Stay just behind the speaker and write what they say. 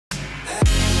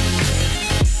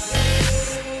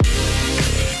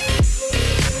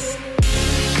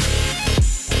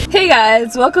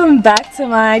guys, welcome back to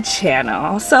my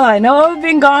channel. So I know I've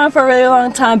been gone for a really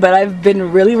long time, but I've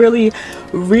been really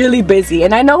busy.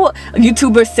 And I know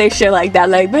YouTubers say shit like that,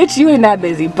 like, bitch, you ain't that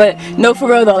busy. But no, for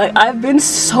real though, like, I've been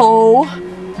so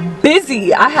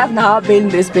busy. I have not been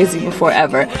this busy before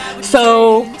ever.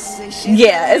 So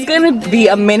yeah, it's gonna be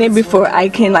a minute before I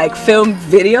can like film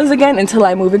videos again until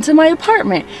I move into my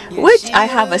apartment, which I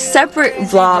have a separate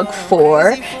vlog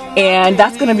for, and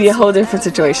that's gonna be a whole different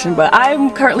situation. But I'm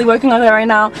currently working on that right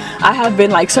now. I have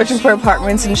been like searching for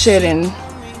apartments and shit, and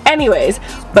anyways,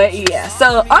 but yeah,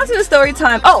 so on to the story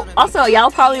time. Oh, also, y'all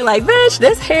probably like, bitch,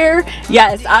 this hair.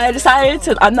 Yes, I decided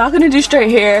to, I'm not gonna do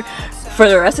straight hair for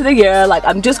the rest of the year. Like,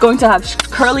 I'm just going to have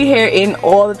curly hair in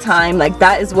all the time. Like,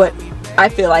 that is what I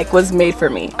feel like was made for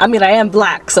me. I mean, I am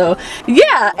black, so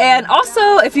yeah. And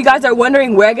also, if you guys are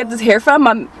wondering where I get this hair from,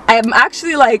 I'm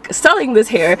actually like selling this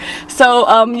hair.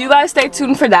 So you guys stay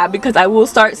tuned for that, because I will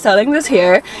start selling this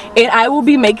hair and I will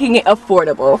be making it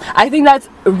affordable. I think that's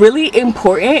really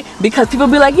important, because people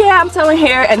be like, yeah, I'm selling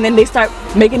hair, and then they start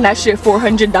making that shit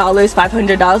 $400,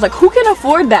 $500. Like, who can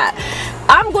afford that?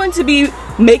 I'm going to be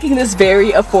making this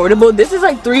very affordable. This is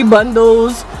like 3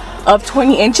 bundles of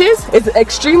 20 inches. It's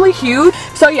extremely huge.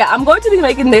 So yeah, I'm going to be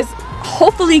making this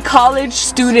hopefully college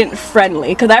student friendly,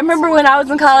 because I remember when I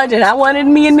was in college and I wanted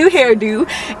me a new hairdo,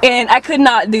 and I could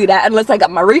not do that unless I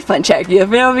got my refund check, you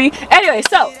feel me? Anyway,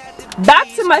 so back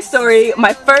to my story.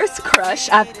 My first crush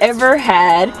I've ever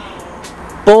had,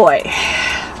 boy,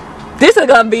 this is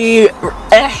gonna be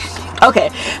okay.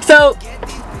 So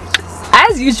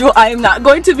as usual, I am not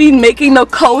going to be making no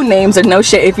code names or no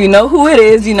shit. If you know who it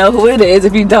is, you know who it is.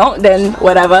 If you don't, then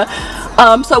whatever.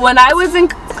 So when I was in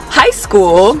high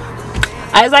school,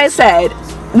 as I said,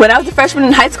 when I was a freshman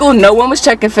in high school, no one was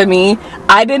checking for me.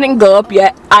 I didn't glow up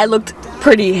yet. I looked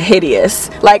pretty hideous.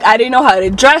 Like, I didn't know how to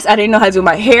dress. I didn't know how to do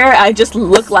my hair. I just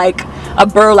looked like a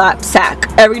burlap sack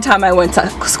every time I went to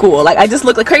school. Like, I just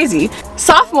looked like crazy.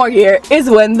 Sophomore year is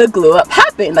when the glow up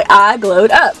happened. Like, I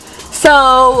glowed up.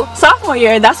 So sophomore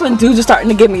year, that's when dudes were starting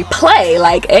to give me play,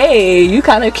 like, hey, you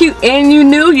kind of cute, and you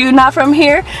knew you're not from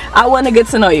here, I want to get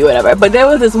to know you, whatever. But there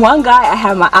was this one guy I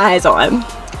had my eyes on,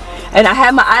 and I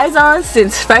had my eyes on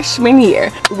since freshman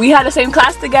year. We had the same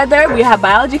class together, we had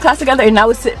biology class together, and I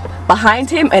would sit behind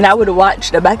him and I would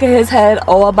watch the back of his head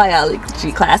all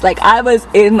biology class. Like, I was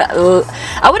in,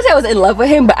 I wouldn't say I was in love with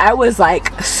him, but I was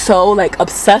like so like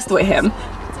obsessed with him.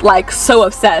 Like, so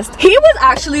obsessed. He was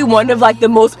actually one of like the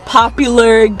most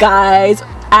popular guys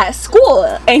at school,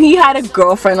 and he had a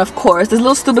girlfriend, of course. This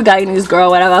little stupid guy and his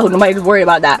girl, whatever, nobody's worried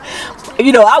about that.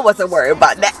 You know, I wasn't worried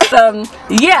about that.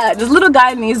 Yeah, this little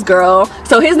guy and his girl.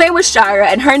 So his name was Shira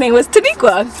and her name was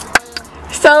Taniqua.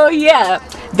 So yeah,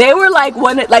 they were like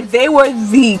they were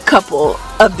the couple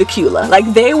of the Cula.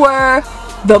 Like, they were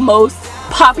the most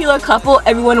popular couple.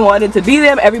 Everyone wanted to be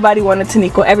them. Everybody wanted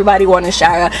Taniqua. Everybody wanted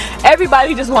Shira.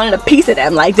 Everybody just wanted a piece of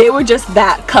them. Like, they were just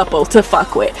that couple to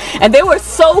fuck with, and they were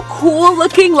so cool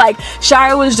looking. Like,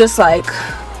 Shira was just like,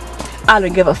 I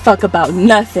don't give a fuck about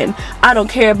nothing. I don't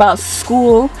care about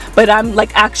school, but I'm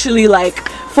like actually like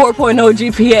 4.0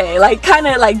 GPA, like kind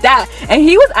of like that. And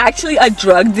he was actually a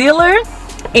drug dealer.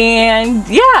 And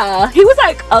yeah, he was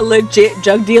like a legit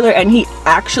drug dealer, and he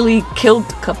actually killed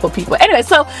a couple people. Anyway,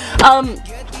 so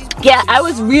yeah, I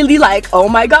was really like, oh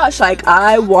my gosh, like,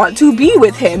 I want to be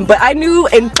with him. But I knew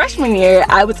in freshman year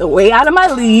I was way out of my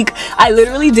league. I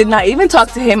literally did not even talk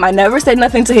to him. I never said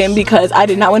nothing to him because I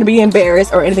did not want to be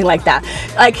embarrassed or anything like that.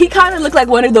 Like, he kind of looked like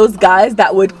one of those guys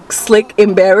that would slick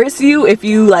embarrass you if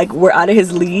you like were out of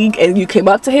his league and you came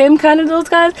up to him, kind of those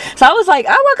guys. So I was like,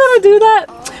 I'm not gonna do that.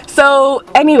 So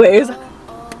anyways,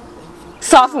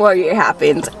 sophomore year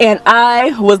happens and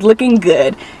I was looking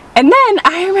good. And then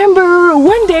I remember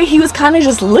one day he was kind of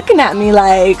just looking at me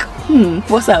like,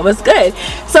 what's up, what's good?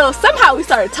 So somehow we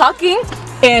started talking,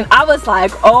 and I was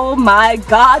like, oh my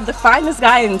god, the finest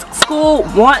guy in school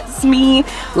wants me.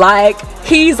 Like,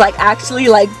 he's like actually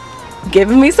like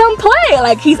giving me some play.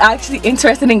 Like, he's actually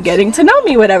interested in getting to know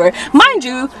me, whatever. Mind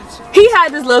you, he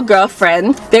had this little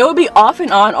girlfriend. They would be off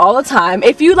and on all the time.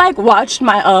 If you like watched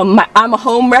my I'm a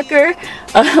Homewrecker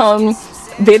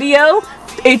video,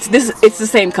 it's the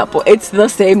same couple. It's the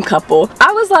same couple.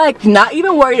 I was like not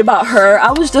even worried about her.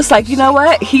 I was just like, you know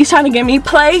what, he's trying to give me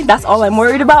play. That's all I'm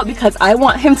worried about, because I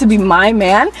want him to be my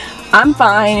man. I'm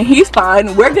fine, he's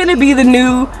fine. We're gonna be the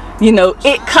new, you know,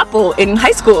 it couple in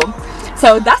high school.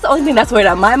 So that's the only thing that's worried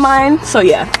on my mind. So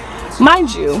yeah,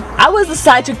 mind you, I was a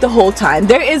side chick the whole time.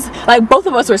 There is, like, both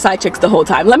of us were side chicks the whole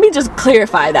time. Let me just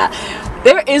clarify that.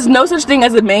 There is no such thing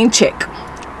as a main chick.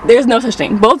 there's no such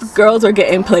thing. Both girls are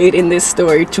getting played in this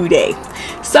story today.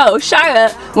 So Shira,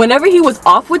 whenever he was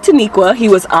off with Taniqua, he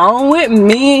was on with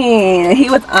me. He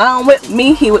was on with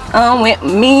me. He was on with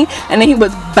me. And then he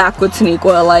was back with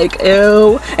Taniqua, like,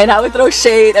 ew. And I would throw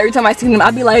shade every time I see them.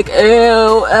 I'd be like,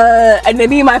 ew. And then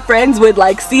me and my friends would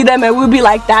like see them and we'd be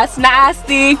like, that's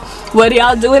nasty. What are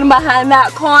y'all doing behind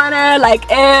that corner? Like,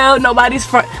 ew, nobody's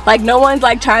front. Like, no one's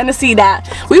like trying to see that.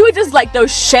 We would just like throw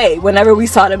shade whenever we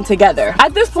saw them together.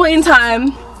 At this point in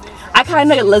time, I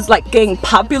kind of was like getting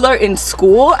popular in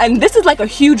school, and this is like a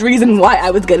huge reason why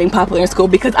I was getting popular in school,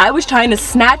 because I was trying to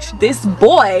snatch this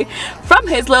boy from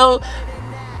his little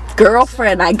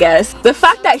girlfriend, I guess. The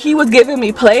fact that he was giving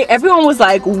me play, everyone was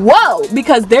like, whoa,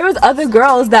 because there was other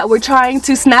girls that were trying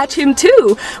to snatch him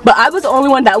too, but I was the only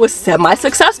one that was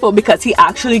semi-successful because he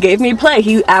actually gave me play.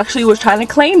 He actually was trying to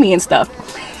claim me and stuff.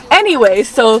 Anyway,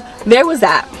 so there was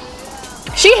that.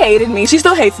 She hated me. She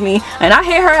still hates me, and I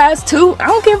hate her ass too. I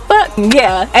don't give a fuck.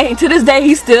 Yeah, and to this day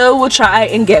he still will try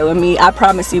and get with me, I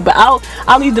promise you, but I'll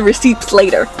leave the receipts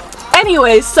later.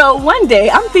 Anyway, so one day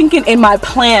I'm thinking in my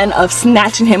plan of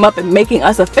snatching him up and making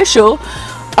us official,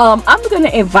 I'm gonna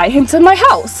invite him to my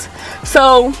house.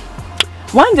 So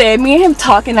one day me and him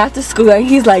talking after school, and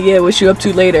he's like, yeah, what you up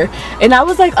to later? And I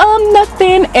was like,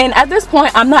 nothing. And at this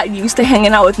point I'm not used to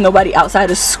hanging out with nobody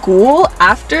outside of school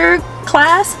after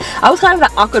class. I was kind of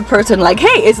that awkward person, like,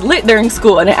 hey, it's lit during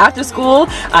school, and then after school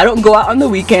I don't go out on the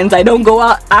weekends, I don't go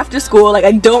out after school, like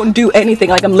I don't do anything.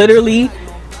 Like I'm literally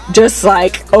just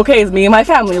like, okay, it's me and my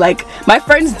family. Like my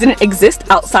friends didn't exist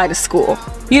outside of school,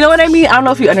 you know what I mean? I don't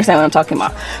know if you understand what I'm talking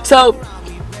about. So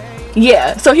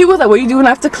yeah, so he was like, what are you doing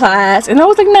after class? And I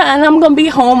was like, nah, I'm gonna be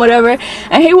home, whatever.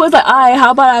 And he was like, alright,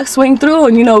 how about I swing through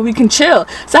and, you know, we can chill.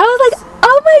 So I was like,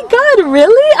 oh my god,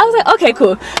 really? I was like, okay,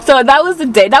 cool. So that was the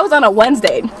day. That was on a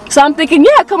Wednesday. So I'm thinking,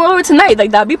 yeah, come over tonight.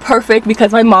 Like that'd be perfect,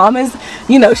 because my mom is,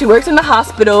 you know, she works in the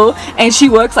hospital and she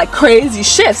works like crazy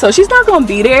shifts, so she's not gonna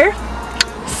be there.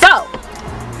 So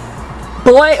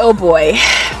boy, oh boy,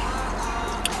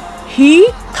 he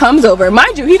comes over.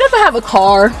 Mind you, he doesn't have a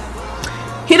car.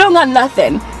 He don't got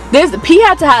nothing. He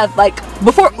had to have, like,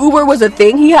 before Uber was a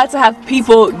thing, he had to have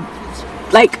people,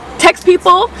 like, text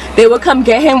people. They would come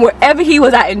get him wherever he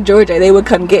was at in Georgia. They would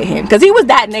come get him, because he was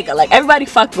that nigga. Like, everybody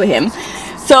fucked with him.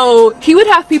 So he would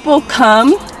have people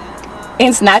come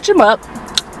and snatch him up,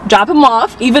 drop him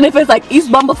off. Even if it's like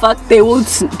East Bumblefuck, they will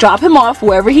drop him off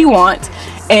wherever he wants,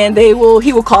 and he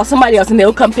will call somebody else and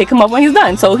they'll come pick him up when he's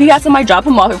done. So he had somebody drop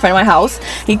him off in front of my house.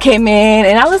 He came in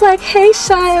and I was like, hey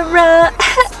Shira,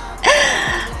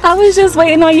 I was just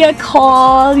waiting on your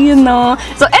call, you know.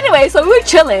 So anyway, so we were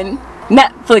chilling,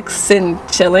 Netflix and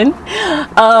chilling.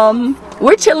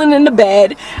 We're chilling in the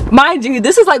bed. Mind you,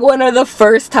 this is like one of the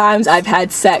first times I've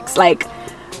had sex. Like,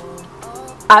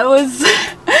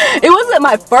 it wasn't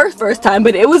my first time,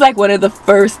 but it was like one of the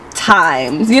first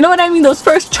times, you know what I mean, those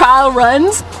first trial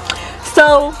runs.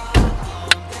 So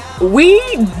we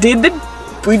did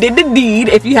the deed.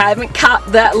 If you haven't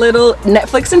caught that little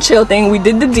Netflix and chill thing, we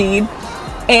did the deed,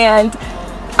 and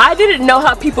I didn't know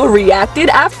how people reacted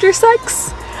after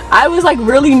sex. I was like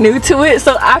really new to it,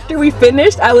 so after we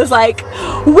finished I was like,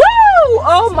 woo,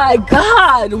 oh my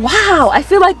god, wow, I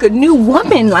feel like a new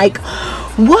woman. Like,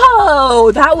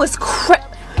 whoa, that was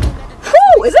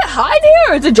whew, is it hot in here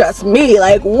or is it just me?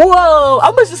 Like, whoa, I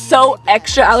was just so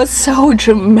extra. I was so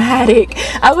dramatic.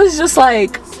 I was just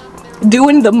like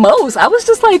doing the most. I was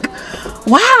just like,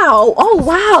 wow, oh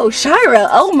wow, Shira,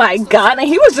 oh my god. And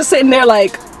he was just sitting there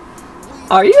like,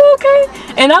 are you okay?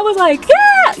 And I was like,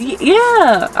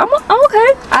 yeah, I'm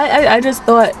okay. I just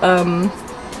thought,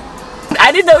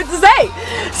 I didn't know what to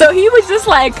say. So he was just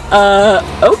like,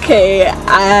 okay,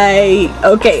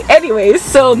 okay. Anyways,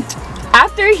 so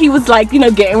after he was like, you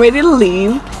know, getting ready to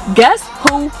leave, guess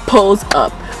who pulls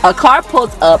up? A car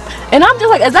pulls up, and I'm just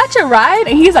like, is that your ride?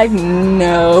 And he's like,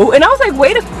 no. And I was like,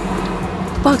 wait a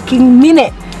fucking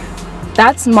minute,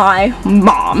 that's my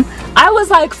mom. I was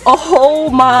like, oh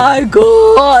my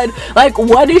god, like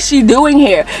what is she doing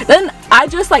here? Then I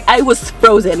just like, I was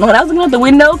frozen when I was looking out the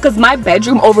window, because my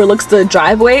bedroom overlooks the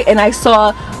driveway, and I saw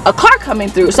a car coming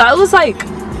through. So I was like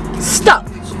stuck.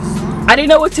 I didn't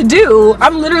know what to do.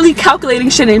 I'm literally calculating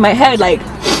shit in my head, like,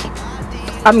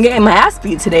 I'm getting my ass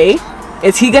beat today.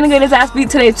 Is he gonna get his ass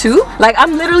beat today too? Like,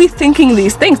 I'm literally thinking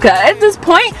these things, because at this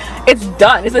point it's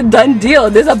done. It's a done deal.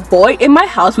 There's a boy in my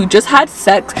house. We just had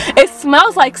sex. It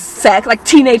smells like sex, like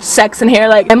teenage sex in here,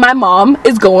 like, and my mom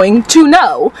is going to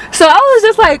know. So I was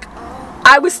just like,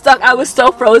 I was stuck. I was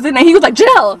so frozen, and he was like,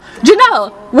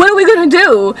 Janelle, what are we gonna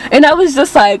do? And I was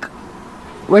just like,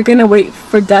 we're gonna wait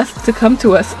for death to come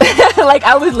to us. Like,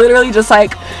 I was literally just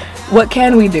like, what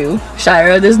can we do,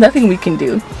 Shira? There's nothing we can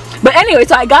do. But anyway,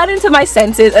 so I got into my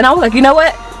senses and I was like, you know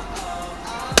what,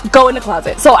 go in the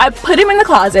closet. So I put him in the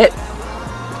closet,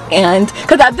 and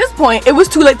because at this point it was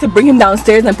too late to bring him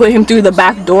downstairs and put him through the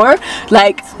back door.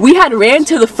 Like, we had ran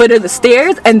to the foot of the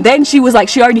stairs, and then she was like,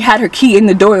 she already had her key in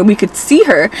the door and we could see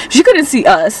her. She couldn't see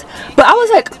us, but I was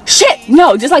like, shit,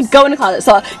 no, just like go in the closet.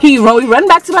 So we run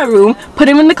back to my room, put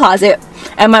him in the closet,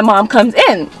 and my mom comes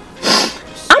in.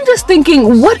 I'm just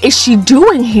thinking, what is she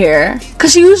doing here?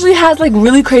 Because she usually has like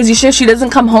really crazy shifts. She doesn't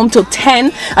come home till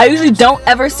 10. I usually don't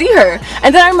ever see her.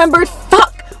 And then I remembered,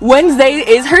 fuck, Wednesday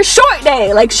is her short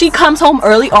day. Like, she comes home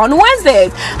early on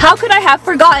Wednesdays. How could I have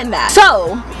forgotten that?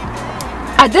 So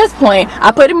at this point,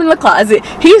 I put him in the closet.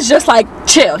 He's just like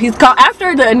chill. He's calm.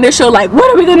 After the initial like, what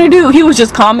are we gonna do, he was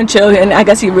just calm and chill, and I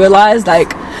guess he realized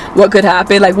like what could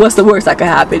happen. Like, what's the worst that could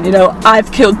happen? You know,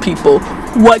 I've killed people.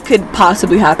 What could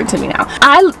possibly happen to me now?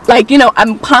 I like, you know,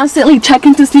 I'm constantly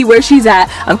checking to see where she's at.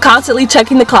 I'm constantly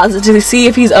checking the closet to see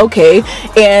if he's okay,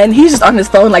 and he's just on his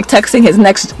phone like texting his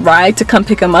next ride to come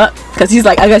pick him up, because he's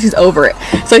like, I guess he's over it.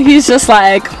 So he's just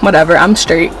like, whatever, I'm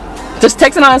straight. Just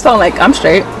texting on his phone like, I'm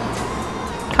straight.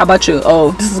 How about you?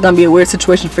 Oh, this is gonna be a weird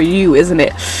situation for you, isn't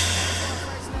it?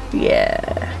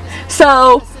 Yeah.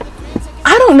 So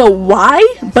I don't know why,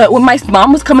 but when my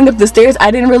mom was coming up the stairs, I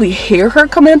didn't really hear her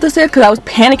coming up the stairs because I was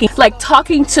panicking, like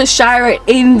talking to Shira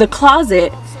in the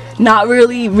closet, not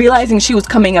really realizing she was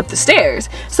coming up the stairs.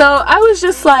 So I was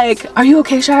just like, are you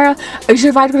okay, Shira? Are you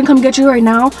sure Vi's gonna come get you right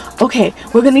now? Okay,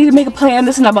 we're gonna need to make a plan,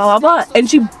 this and that, blah blah blah. And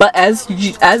she, but as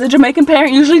a Jamaican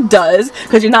parent usually does,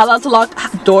 because you're not allowed to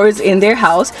lock doors in their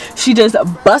house, she just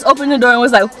bust open the door and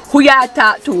was like, who y'all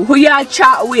talk to? Who y'all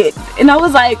chat with? And I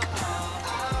was like,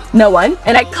 no one.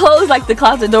 And I closed like the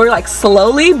closet door like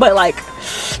slowly, but like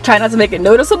try not to make it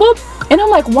noticeable. And I'm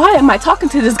like, why am I talking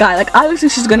to this guy? Like, obviously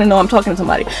she's gonna know I'm talking to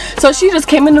somebody. So she just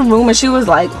came in the room and she was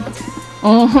like,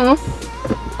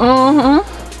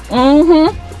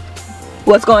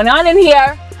 what's going on in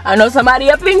here? I know somebody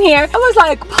up in here. I was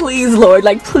like, please Lord,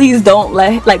 like please don't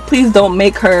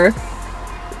make her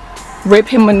rip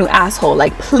him a new asshole.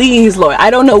 Like, please Lord.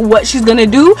 I don't know what she's gonna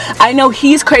do. I know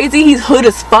he's crazy, he's hood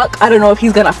as fuck. I don't know if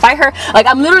he's gonna fight her. Like,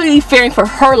 I'm literally fearing for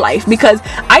her life, because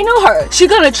I know her, she's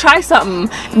gonna try something.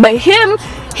 But him,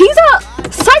 he's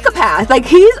a psychopath. Like,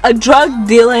 he's a drug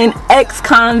dealing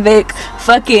ex-convict,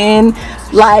 fucking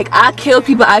like, I kill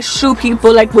people, I shoot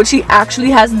people, like what she actually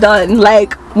has done.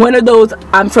 Like, one of those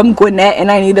I'm from Gwinnett and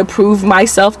I need to prove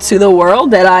myself to the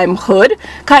world that I'm hood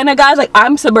kind of guys. Like,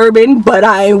 I'm suburban but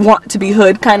I want to be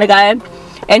hood kind of guy.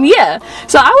 And yeah,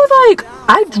 so I was like,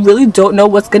 I really don't know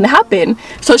what's gonna happen.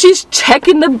 So she's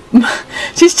checking the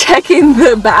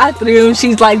bathroom.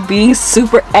 She's like being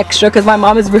super extra because my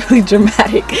mom is really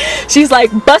dramatic. She's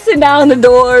like busting down the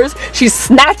doors, she's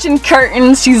snatching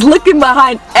curtains, she's looking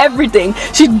behind everything.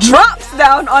 She drops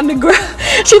down on the ground.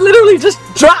 She literally just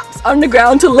drops on the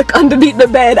ground to look underneath the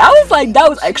bed. I was like, that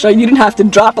was extra. You didn't have to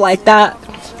drop like that.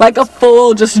 Like a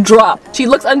full just drop. She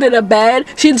looks under the bed.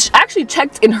 She actually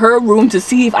checked in her room to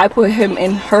see if I put him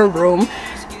in her room,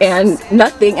 and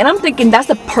nothing. And I'm thinking that's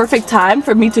the perfect time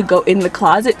for me to go in the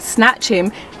closet, snatch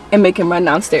him, and make him run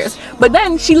downstairs. But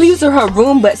then she leaves her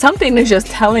room, but something is just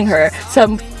telling her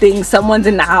someone's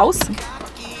in the house.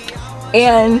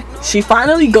 And she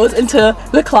finally goes into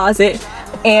the closet,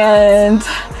 and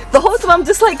the whole time I'm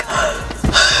just like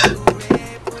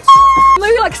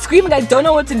literally like screaming, I don't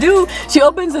know what to do. She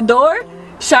opens the door,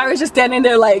 Shira's just standing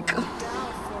there like,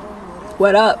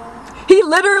 what up? He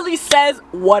literally says,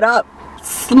 what up?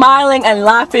 Smiling and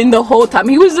laughing the whole time.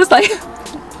 He was just like,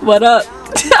 what up?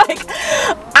 Like,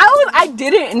 I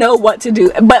didn't know what to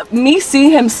do. But me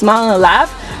seeing him smile and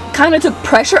laugh kind of took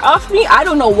pressure off me. I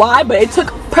don't know why, but it took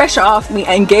pressure off me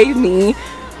and gave me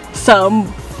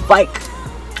some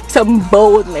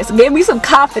boldness, gave me some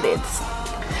confidence.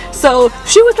 So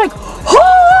she was like, who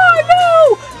are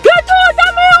you? Get me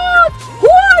out! Who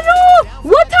are you?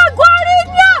 What are going in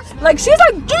here? Like, she's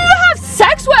like, do you have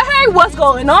sex with her? What's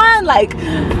going on? Like,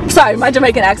 sorry, my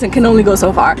Jamaican accent can only go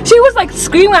so far. She was like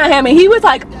screaming at him, and he was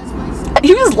like,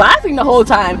 he was laughing the whole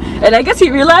time. And I guess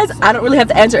he realized I don't really have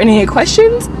to answer any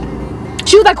questions.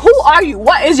 She was like, who are you?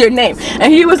 What is your name?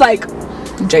 And he was like,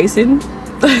 Jason.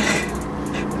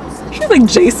 He was like,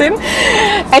 Jason?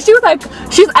 And she was like,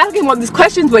 she was asking him all these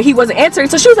questions, but he wasn't answering.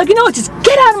 So she was like, you know what, just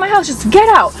get out of my house, just get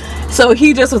out. So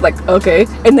he just was like, okay.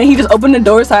 And then he just opened the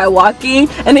door, started walking,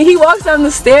 and then he walks down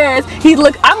the stairs.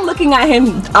 I'm looking at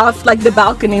him off like the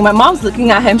balcony. My mom's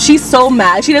looking at him. She's so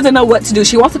mad. She doesn't know what to do.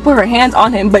 She wants to put her hands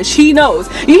on him, but she knows.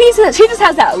 She just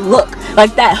has that look,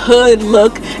 like that hood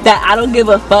look, that I don't give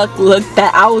a fuck look,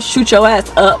 that I will shoot your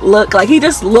ass up look. Like he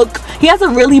has a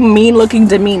really mean looking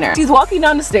demeanor. He's walking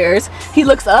down the stairs. He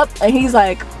looks up and he's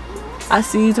like, I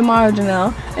see you tomorrow,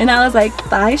 Janelle. And I was like,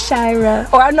 bye, Shira.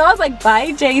 Or I know I was like,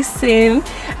 bye, Jason.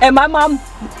 And my mom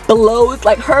blows,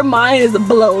 like her mind is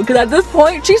blown. Because at this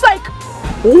point, she's like,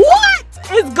 what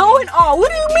is going on? What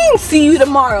do you mean, see you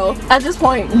tomorrow? At this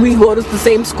point, we go to the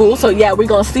same school. So yeah, we're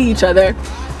going to see each other.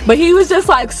 But he was just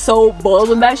like so bold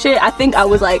with that shit. I think I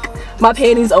was like, my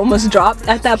panties almost dropped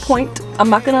at that point. I'm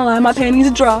not gonna lie, my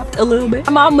panties dropped a little bit.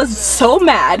 My mom was so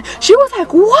mad. She was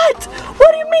like, what?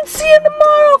 What do you mean see you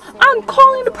tomorrow? I'm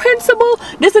calling the principal,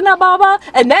 this and that, blah, blah.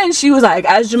 And then she was like,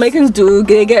 as Jamaicans do,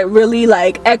 they get really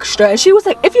like extra. And she was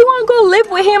like, if you wanna go live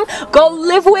with him, go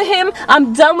live with him.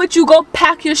 I'm done with you. Go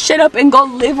pack your shit up and go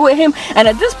live with him. And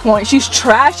at this point, she's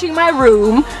trashing my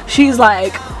room. She's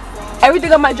like,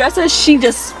 everything on my dresser, she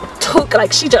just took,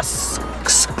 like, she just,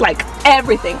 like,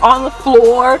 everything on the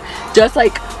floor, just,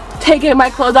 like, taking my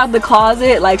clothes out the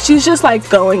closet. Like, she's just, like,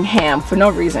 going ham for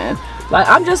no reason. Like,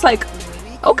 I'm just, like,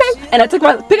 okay. And I pick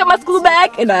up my school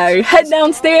bag, and I head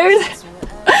downstairs.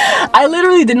 I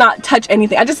literally did not touch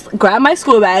anything. I just grabbed my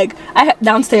school bag, I head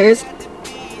downstairs,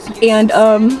 and,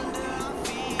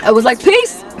 I was like,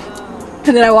 peace.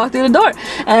 And then I walked through the door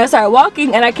and I started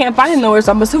walking and I can't find him nowhere,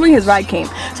 so I'm assuming his ride came.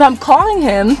 So I'm calling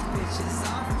him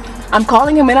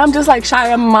and I'm just like,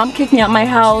 Shira, my mom kicked me out my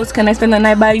house, can I spend the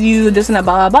night by you, this and that,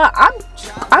 blah blah blah.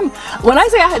 When I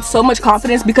say I had so much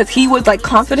confidence, because he was like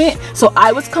confident, so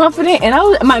I was confident, and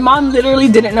my mom literally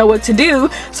didn't know what to do.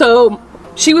 So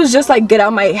she was just like, get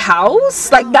out my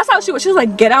house. Like, that's how she was. She was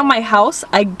like, get out my house,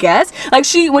 I guess. Like,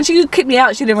 when she kicked me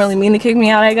out, she didn't really mean to kick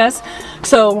me out, I guess.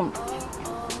 So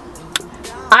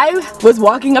I was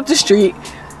walking up the street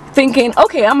thinking,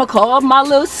 okay, I'm gonna call my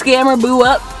little scammer boo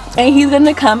up and he's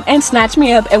gonna come and snatch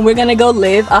me up and we're gonna go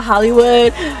live a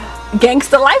Hollywood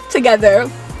gangsta life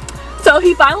together. So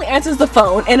he finally answers the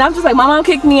phone and I'm just like, my mom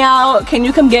kicked me out, can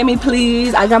you come get me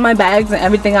please? I got my bags and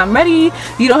everything, I'm ready.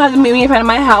 You don't have to meet me in front of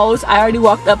my house. I already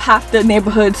walked up half the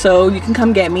neighborhood, so you can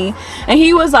come get me. And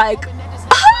he was like,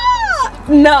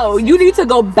 no, you need to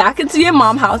go back into your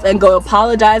mom's house and go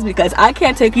apologize, because I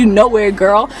can't take you nowhere,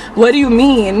 girl. What do you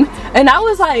mean? And I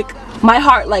was like, my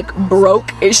heart like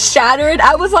broke, it shattered.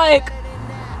 I was like,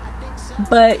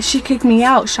 but she kicked me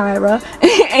out, Shira.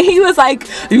 And he was like,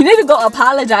 you need to go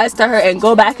apologize to her and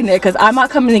go back in there, because I'm not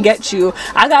coming to get you.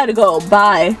 I gotta go,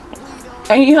 bye.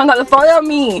 And he hung up the phone on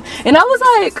me. And I was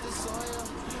like,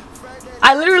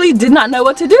 I literally did not know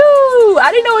what to do.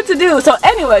 I didn't know what to do. So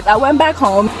anyways, I went back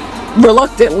home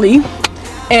reluctantly,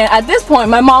 and at this point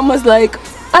my mom was like,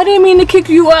 I didn't mean to kick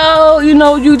you out, you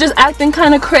know, you just acting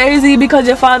kind of crazy because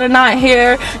your father not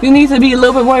here. You need to be a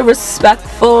little bit more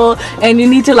respectful, and you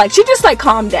need to, like, she just like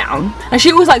calm down, and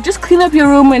she was like, just clean up your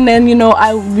room and then, you know,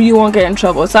 you won't get in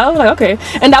trouble. So I was like, okay.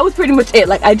 And that was pretty much it.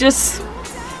 Like, I just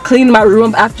cleaned my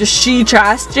room after she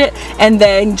trashed it, and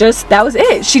then that was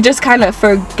it. She just kind of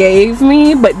forgave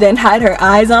me, but then had her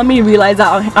eyes on me, realized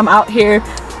that I'm out here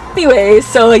anyways.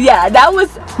 So yeah, that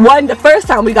was the first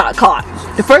time we got caught.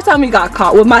 The first time we got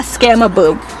caught with my scammer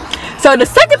boo. So the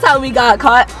second time we got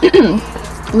caught, a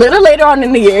little later on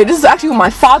in the year, this is actually when my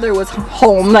father was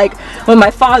home, like when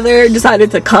my father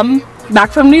decided to come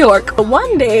back from New York.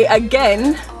 One day,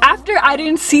 again, after I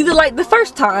didn't see the light the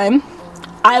first time,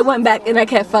 I went back and I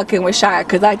kept fucking with Shire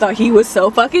because I thought he was so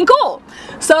fucking cool.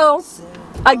 So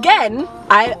again,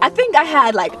 I think I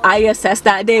had like ISS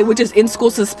that day, which is in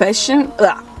school suspension.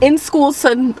 In school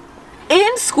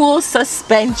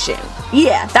suspension.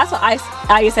 Yeah, that's what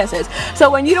ISS is. So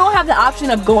when you don't have the option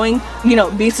of going, you know,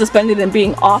 being suspended and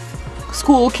being off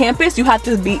school campus, you have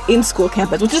to be in school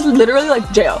campus, which is literally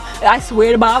like jail. I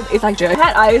swear to God, it's like jail. I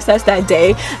had ISS that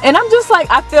day, and I'm just like,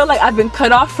 I feel like I've been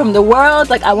cut off from the world.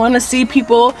 Like, I want to see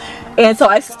people, and so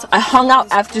I hung out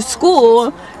after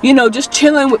school, you know, just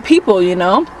chilling with people, you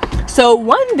know. So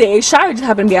one day, Shire just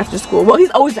happened to be after school. Well,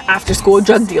 he's always after school,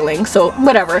 drug dealing, so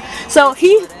whatever. So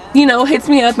he, you know, hits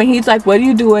me up and he's like, what are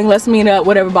you doing? Let's meet up,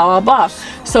 whatever, blah, blah, blah.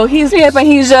 So he's me up and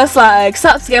he's just like,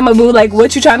 sup, scammer boo, like,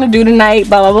 what you trying to do tonight,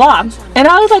 blah, blah, blah. And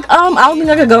I was like, I don't think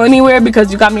I could go anywhere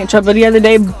because you got me in trouble the other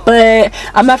day, but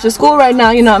I'm after school right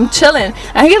now, you know, I'm chilling.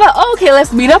 And he's like, oh, okay,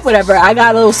 let's meet up, whatever. I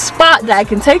got a little spot that I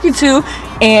can take you to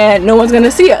and no one's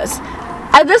gonna see us.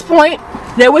 At this point,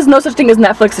 There was no such thing as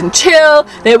Netflix and chill.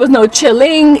 There was no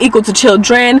chilling equal to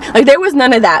children. Like, there was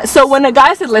none of that. So when a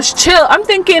guy said let's chill, I'm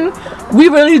thinking we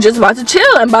really just about to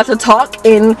chill and about to talk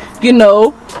and, you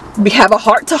know, we have a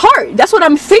heart to heart. That's what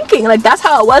I'm thinking. Like, that's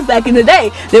how it was back in the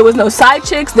day. There was no side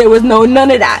chicks. There was no none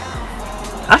of that.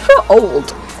 I feel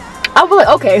old. I was like,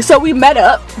 okay. So we met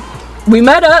up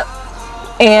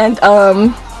and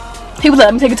he was like,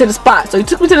 let me take you to the spot. So he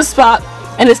took me to the spot,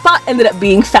 and the spot ended up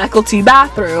being faculty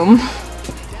bathroom.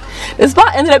 The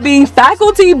spot ended up being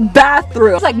faculty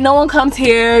bathroom. It's like, no one comes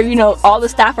here, you know, all the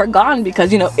staff are gone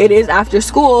because, you know, it is after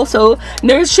school, so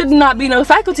there should not be no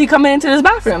faculty coming into this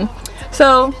bathroom.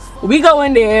 So we go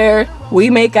in there, we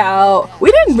make out.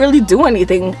 We didn't really do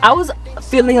anything. I was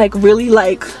feeling like really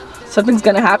like something's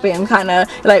gonna happen, kind of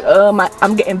like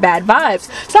I'm getting bad vibes.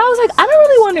 So I was like, I don't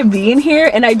really want to be in here,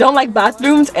 and I don't like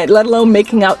bathrooms, and let alone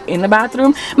making out in the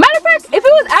bathroom. Matter of fact, if it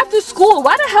was after school,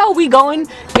 why the hell are we going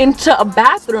into a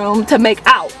bathroom to make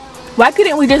out? Why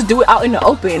couldn't we just do it out in the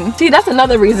open? See, that's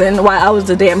another reason why I was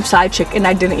the damn side chick and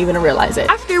I didn't even realize it.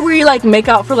 After we like make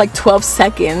out for like 12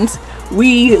 seconds,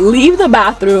 we leave the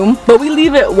bathroom, but we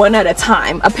leave it one at a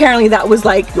time. Apparently that was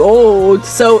like, oh,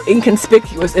 so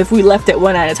inconspicuous if we left it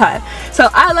one at a time. So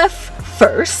I left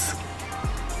first,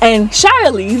 and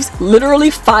Shire leaves literally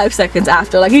 5 seconds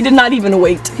after. Like, he did not even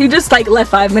wait. He just like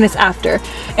left 5 minutes after.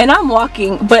 And I'm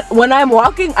walking, but when I'm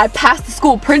walking, I pass the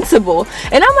school principal,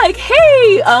 and I'm like,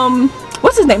 hey,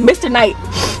 what's his name? Mr. Knight.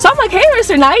 So I'm like, hey,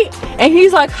 Mr. Knight. And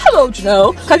he's like, hello,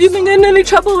 Janelle. Have you been getting in any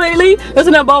trouble lately?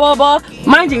 Isn't that blah, blah, blah?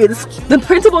 Mind you, the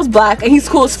principal's black and he's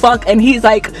cool as fuck. And he's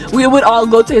like, we would all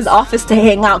go to his office to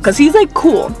hang out because he's like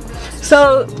cool.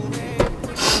 So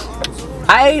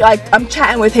I'm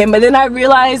chatting with him, and then I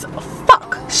realize,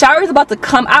 fuck, Shower's about to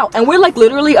come out. And we're like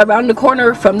literally around the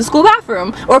corner from the school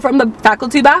bathroom, or from the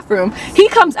faculty bathroom. He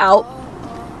comes out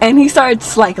and he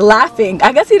starts like laughing.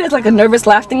 I guess he does like a nervous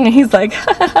laughing, and he's like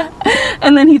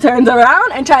and then he turns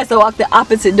around and tries to walk the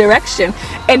opposite direction.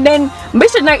 And then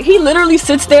Mr. Knight, he literally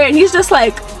sits there and he's just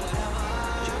like,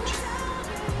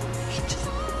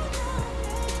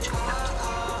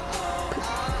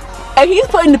 and he's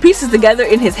putting the pieces together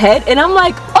in his head, and I'm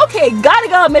like, okay, gotta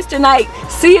go, Mr. Knight,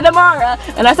 see you tomorrow.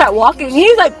 And I start walking, and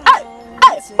he's like, hey,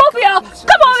 both of y'all,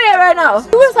 come over here right now.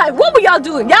 He was like, what were y'all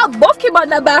doing? Y'all both came out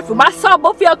that bathroom. I saw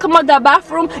both of y'all come out that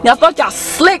bathroom. Y'all thought y'all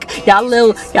slick. Y'all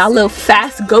little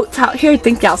fast goats out here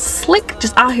think y'all slick,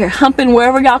 just out here humping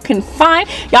wherever y'all can find.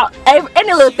 Y'all,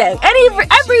 any little thing,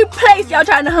 every place y'all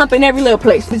trying to hump in, every little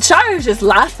place. But Shire's just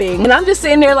laughing, and I'm just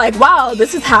sitting there like, wow,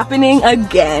 this is happening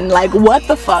again. Like, what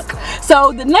the fuck?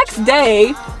 So the next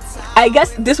day, I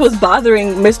guess this was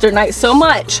bothering Mr. Knight so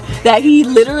much that he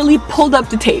literally pulled up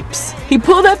the tapes. He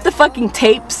pulled up the fucking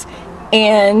tapes,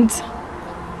 and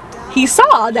he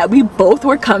saw that we both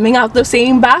were coming out the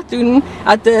same bathroom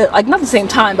at the, like, not the same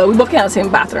time, but we both came out the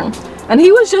same bathroom. And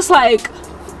he was just like,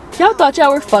 y'all thought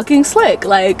y'all were fucking slick.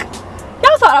 Like,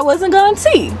 y'all thought I wasn't gonna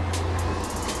see.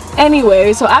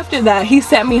 Anyway, so after that, he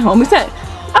sent me home.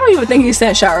 I don't even think he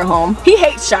sent Shire home. He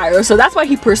hates Shire, so that's why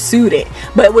he pursued it.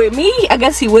 But with me, I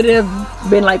guess he would have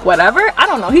been like, whatever. I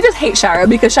don't know. He just hates Shire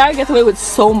because Shire gets away with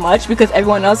so much because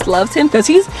everyone else loves him, because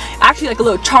he's actually like a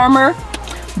little charmer.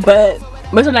 But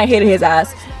Mr. Knight hated his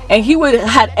ass, and he would have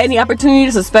had any opportunity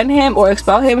to suspend him or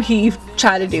expel him, he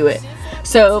tried to do it.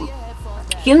 So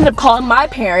he ended up calling my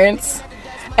parents,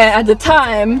 and at the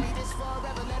time,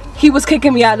 he was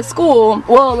kicking me out of school.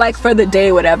 Well, like for the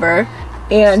day, whatever.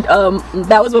 And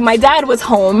that was when my dad was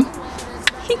home.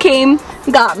 He came,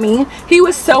 got me. He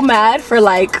was so mad for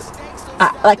like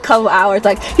a couple hours.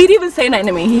 Like, he didn't even say nothing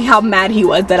to me. How mad he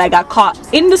was that I got caught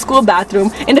in the school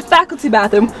bathroom, in the faculty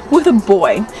bathroom with a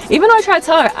boy. Even though I tried to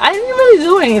tell her, I didn't really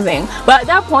do anything. But at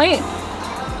that point,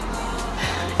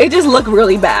 it just looked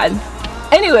really bad.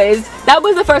 Anyways, that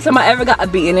was the first time I ever got a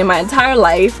beating in my entire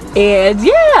life. And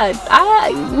yeah,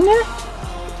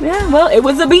 yeah, well, it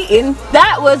was a beating.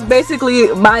 That was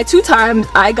basically my 2 times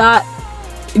I got,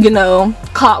 you know,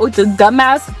 caught with the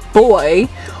dumbass boy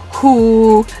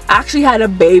who actually had a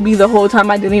baby the whole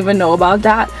time. I didn't even know about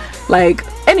that. Like,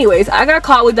 anyways, I got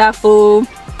caught with that fool,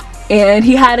 and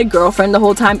he had a girlfriend the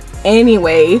whole time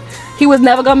anyway. He was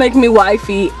never gonna make me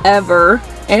wifey ever,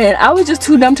 and I was just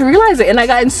too dumb to realize it. And I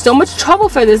got in so much trouble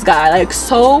for this guy, like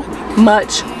so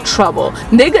much trouble.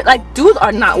 Nigga, like, dudes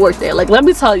are not worth it. Like, let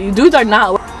me tell you, dudes are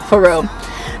not for real.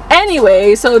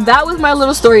 Anyway, so that was my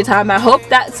little story time. I hope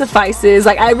that suffices.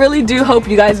 Like, I really do hope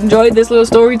you guys enjoyed this little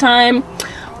story time.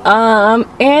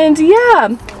 And yeah,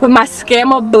 with my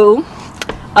scammer boo.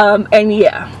 And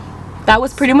yeah, that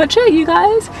was pretty much it, you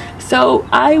guys. So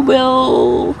I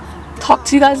will talk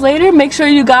to you guys later. Make sure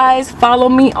you guys follow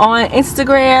me on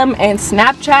Instagram and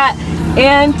Snapchat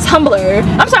and Tumblr.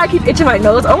 I'm sorry, I keep itching my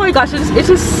nose. Oh my gosh, it just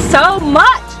itches so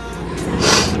much.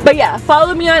 But yeah,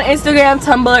 follow me on Instagram,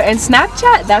 Tumblr, and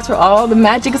Snapchat. That's where all the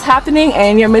magic is happening,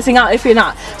 and you're missing out if you're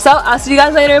not. So I'll see you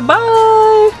guys later.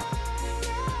 Bye.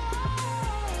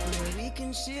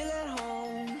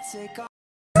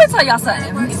 Let me tell y'all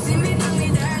something.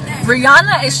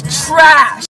 Rihanna is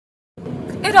trash.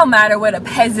 It don't matter what a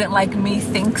peasant like me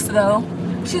thinks though.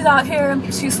 She's out here,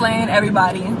 she's slaying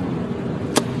everybody.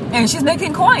 And she's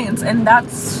making coins, and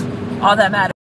that's all that matters.